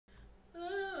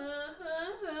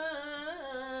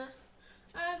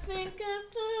I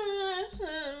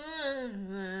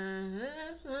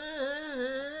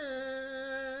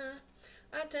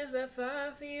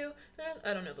testify for you.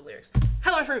 I don't know the lyrics.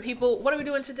 Hello, my favorite people. What are we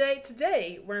doing today?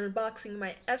 Today, we're unboxing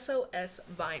my SOS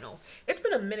vinyl. It's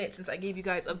been a minute since I gave you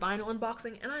guys a vinyl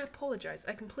unboxing, and I apologize.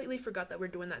 I completely forgot that we're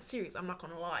doing that series. I'm not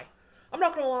gonna lie.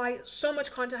 So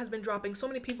much content has been dropping. So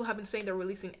many people have been saying they're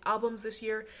releasing albums this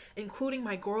year, including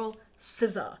my girl,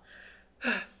 Sza.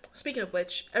 Speaking of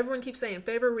which, everyone keeps saying,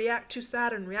 Favour, react to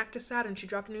Saturn, react to Saturn. She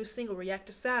dropped a new single, React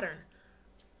to Saturn.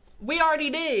 We already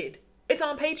did. It's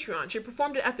on Patreon. She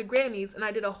performed it at the Grammys, and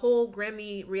I did a whole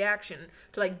Grammy reaction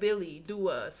to like Billy,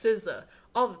 Dua, SZA,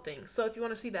 all the things. So if you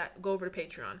want to see that, go over to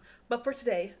Patreon. But for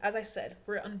today, as I said,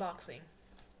 we're unboxing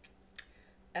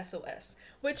SOS,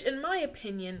 which in my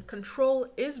opinion, Control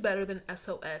is better than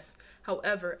SOS.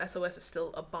 However, SOS is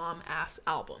still a bomb-ass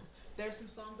album. There's some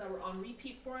songs that were on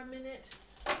repeat for a minute.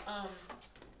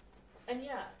 And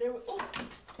yeah, there were,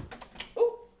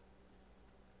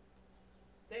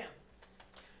 damn.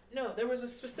 No, there was a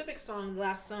specific song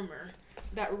last summer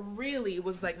that really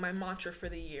was like my mantra for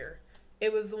the year.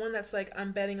 It was the one that's like,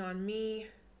 I'm betting on me.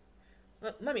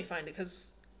 Let me find it,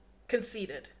 because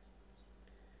Conceited.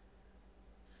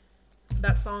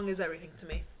 That song is everything to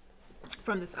me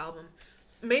from this album.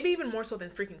 Maybe even more so than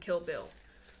freaking Kill Bill.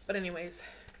 But anyways,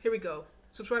 here we go.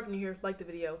 Subscribe if you're new here, like the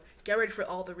video. Get ready for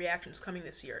all the reactions coming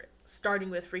this year. Starting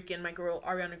with freaking my girl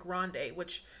Ariana Grande,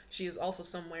 which she is also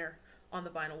somewhere on the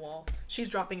vinyl wall. She's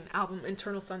dropping an album,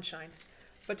 Eternal Sunshine.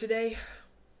 But today,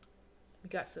 we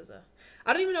got SZA.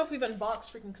 I don't even know if we've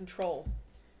unboxed freaking Control.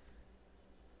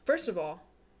 First of all,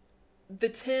 the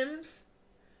Timbs,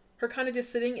 her kind of just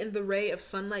sitting in the ray of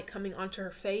sunlight coming onto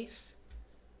her face.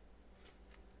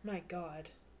 My God.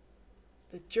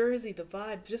 The jersey, the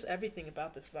vibe, just everything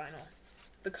about this vinyl.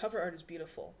 The cover art is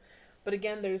beautiful. But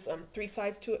again, there's 4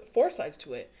 sides to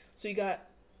it. So you got,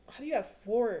 how do you have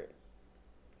four,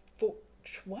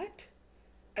 what?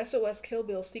 SOS, Kill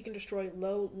Bill, Seek and Destroy,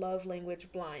 Low, Love Language,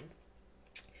 Blind.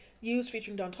 Used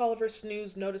featuring Don Toliver,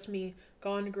 Snooze, Notice Me,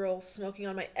 Gone Girl, Smoking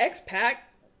on My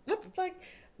X-Pack. What the fuck?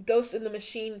 Ghost in the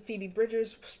Machine, Phoebe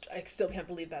Bridgers. I still can't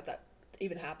believe that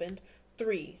even happened.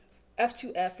 3.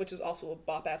 F2F, which is also a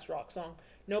bop-ass rock song.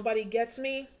 Nobody Gets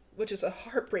Me, which is a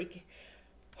heartbreaking.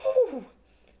 Whew.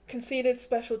 Conceited,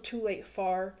 Special, Too Late,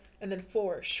 Far. And then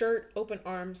 4. Shirt, Open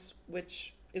Arms,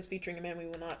 which is featuring a man we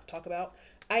will not talk about.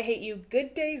 I Hate You,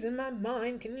 Good Days in My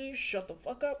Mind, Can You Shut the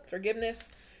Fuck Up,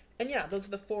 Forgiveness. And yeah, those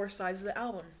are the 4 sides of the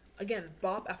album. Again,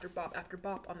 bop after bop after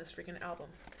bop on this freaking album.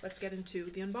 Let's get into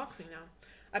the unboxing now.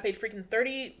 I paid freaking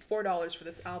 $34 for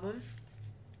this album,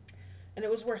 and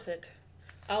it was worth it.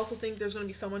 I also think there's going to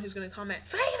be someone who's going to comment,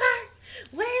 Favour,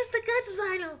 where's the Guts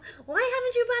vinyl? Why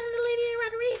haven't you bought an Olivia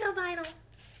Rodrigo vinyl?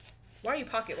 Why are you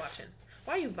pocket watching?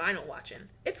 Why are you vinyl watching?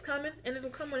 It's coming, and it'll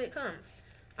come when it comes.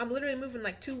 I'm literally moving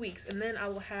like 2 weeks, and then I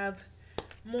will have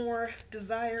more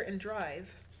Desire and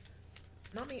Drive.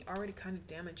 Not me already kind of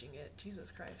damaging it. Jesus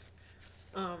Christ.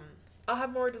 I'll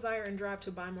have more Desire and Drive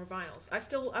to buy more vinyls. I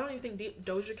don't even think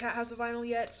Doja Cat has a vinyl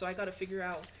yet, so I gotta figure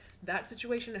out that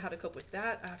situation and how to cope with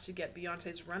that. I have to get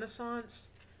Beyonce's Renaissance.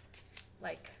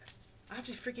 Like, I have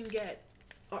to freaking get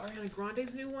Ariana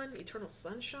Grande's new one, Eternal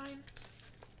Sunshine.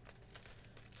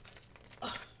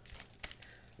 Ugh.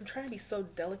 I'm trying to be so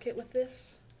delicate with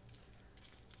this.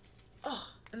 Oh,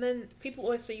 and then people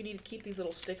always say you need to keep these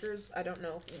little stickers. I don't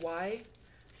know why.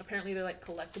 Apparently they're like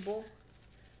collectible.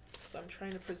 So I'm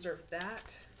trying to preserve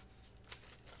that.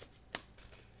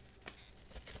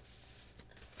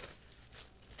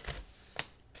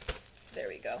 There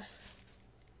we go.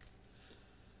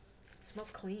 It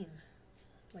smells clean,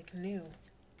 like new.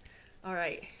 All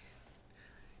right,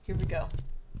 here we go.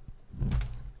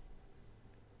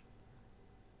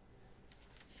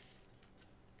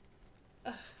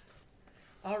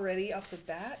 Already off the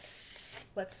bat,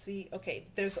 let's see. Okay,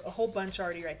 there's a whole bunch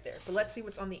already right there, but let's see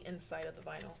what's on the inside of the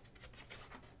vinyl.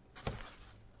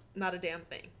 Not a damn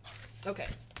thing. Okay,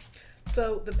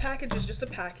 so the package is just a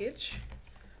package,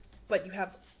 but you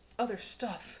have other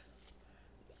stuff.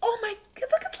 Oh my God,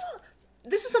 look at that.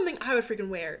 This is something I would freaking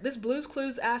wear. This Blue's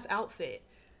Clues ass outfit.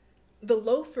 The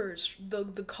loafers, the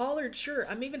collared shirt.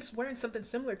 I'm even wearing something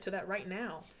similar to that right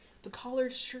now. The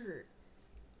collared shirt.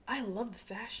 I love the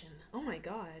fashion. Oh my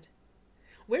God.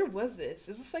 Where was this?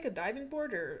 Is this like a diving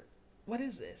board or what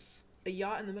is this? A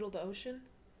yacht in the middle of the ocean?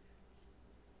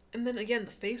 And then again,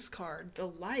 the face card, the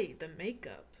light, the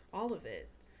makeup, all of it.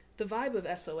 The vibe of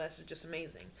SOS is just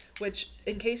amazing. Which,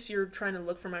 in case you're trying to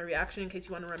look for my reaction, in case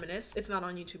you want to reminisce, it's not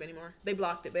on YouTube anymore. They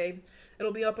blocked it, babe.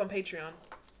 It'll be up on Patreon.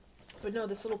 But no,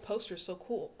 this little poster is so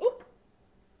cool. Ooh!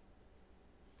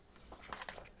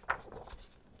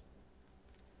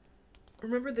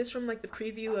 Remember this from like the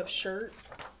preview of Shirt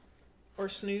or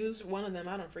Snooze? One of them,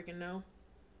 I don't freaking know.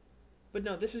 But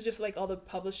no, this is just like all the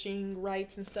publishing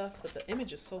rights and stuff, but the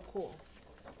image is so cool.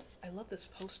 I love this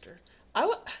poster. I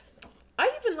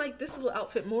even like this little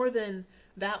outfit more than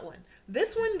that one.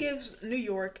 This one gives New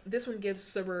York, this one gives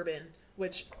suburban,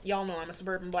 which y'all know I'm a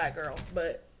suburban black girl,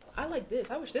 but I like this.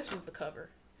 I wish this was the cover.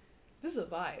 This is a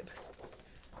vibe.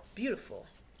 Beautiful.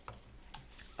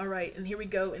 All right, and here we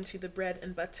go into the bread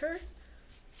and butter.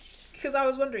 Because I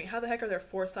was wondering, how the heck are there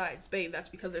 4 sides? Babe, that's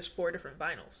because there's 4 different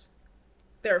vinyls.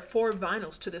 There are 4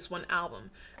 vinyls to this one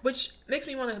album, which makes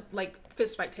me want to like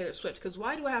fist fight Taylor Swift, because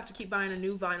why do I have to keep buying a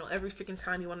new vinyl every freaking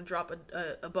time you want to drop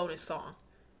a bonus song?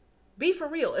 Be for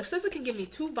real. If SZA can give me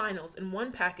 2 vinyls in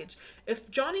one package, if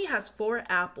Johnny has 4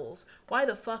 apples, why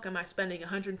the fuck am I spending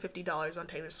 $150 on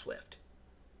Taylor Swift?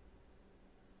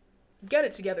 Get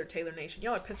it together, Taylor Nation.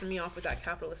 Y'all are pissing me off with that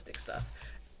capitalistic stuff.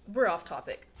 We're off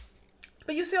topic.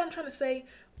 But you see what I'm trying to say?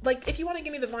 Like, if you want to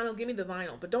give me the vinyl, give me the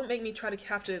vinyl. But don't make me try to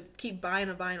have to keep buying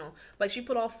a vinyl. Like, she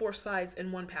put all 4 sides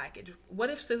in one package. What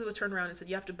if SZA would turn around and said,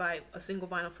 you have to buy a single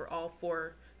vinyl for all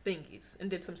 4 thingies, and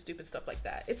did some stupid stuff like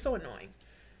that? It's so annoying.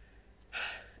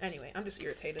 Anyway, I'm just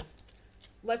irritated.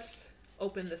 Let's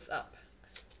open this up.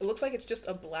 It looks like it's just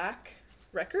a black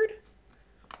record.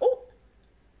 Oh!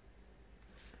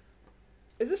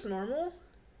 Is this normal?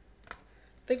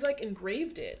 They've, like,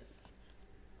 engraved it.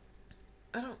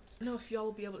 I don't know if y'all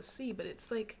will be able to see, but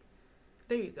it's like,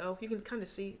 there you go. You can kind of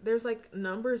see. There's like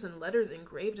numbers and letters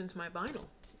engraved into my vinyl.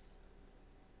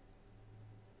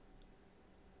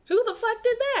 Who the fuck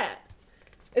did that?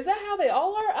 Is that how they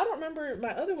all are? I don't remember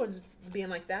my other ones being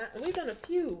like that. And we've done a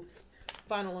few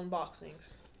vinyl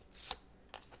unboxings.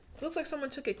 It looks like someone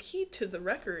took a key to the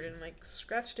record and like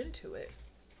scratched into it.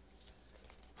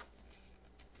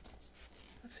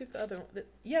 Let's see if the other one,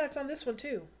 yeah, it's on this one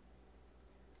too.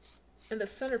 And the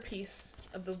centerpiece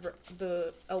of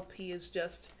the LP is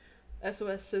just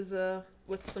SOS SZA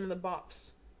with some of the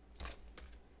bops.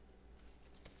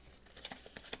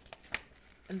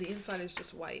 And the inside is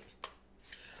just white.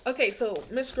 Okay, so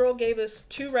Miss Girl gave us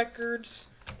 2 records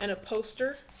and a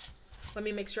poster. Let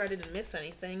me make sure I didn't miss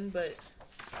anything, but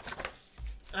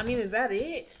I mean, is that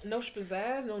it? No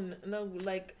spazazz, no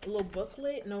like a little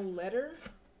booklet, no letter.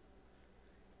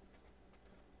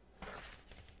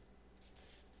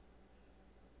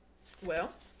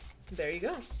 Well, there you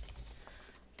go.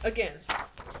 Again,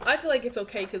 I feel like it's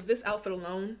okay because this outfit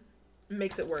alone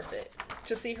makes it worth it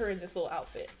to see her in this little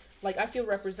outfit. Like, I feel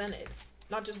represented.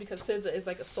 Not just because SZA is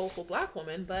like a soulful black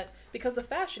woman, but because the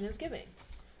fashion is giving.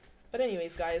 But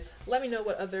anyways, guys, let me know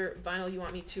what other vinyl you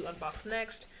want me to unbox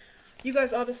next. You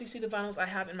guys obviously see the vinyls I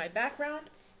have in my background.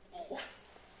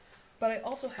 But I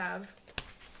also have...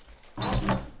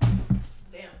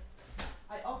 Damn.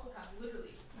 I also have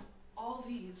literally all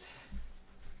these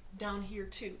down here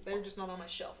too. They're just not on my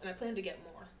shelf, and I plan to get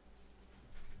more.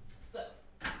 So,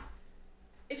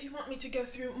 if you want me to go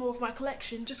through more of my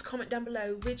collection, just comment down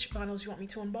below which vinyls you want me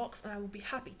to unbox, and I will be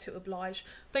happy to oblige.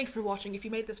 Thank you for watching. If you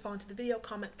made this far into the video,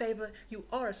 comment Favour. You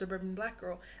are a suburban black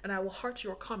girl, and I will heart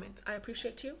your comment. I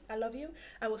appreciate you. I love you.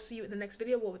 I will see you in the next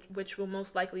video, which will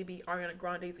most likely be Ariana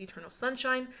Grande's Eternal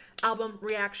Sunshine album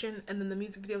reaction, and then the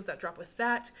music videos that drop with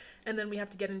that. And then we have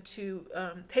to get into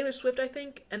Taylor Swift, I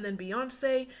think, and then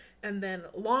Beyonce, and then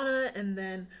Lana, and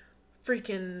then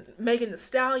freaking Megan Thee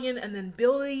Stallion, and then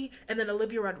Billy, and then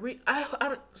Olivia Rodrigo.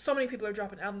 So many people are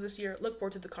dropping albums this year. Look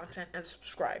forward to the content and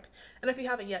subscribe. And if you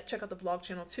haven't yet, check out the vlog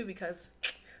channel too, because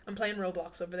I'm playing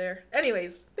Roblox over there.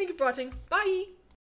 Anyways, thank you for watching. Bye!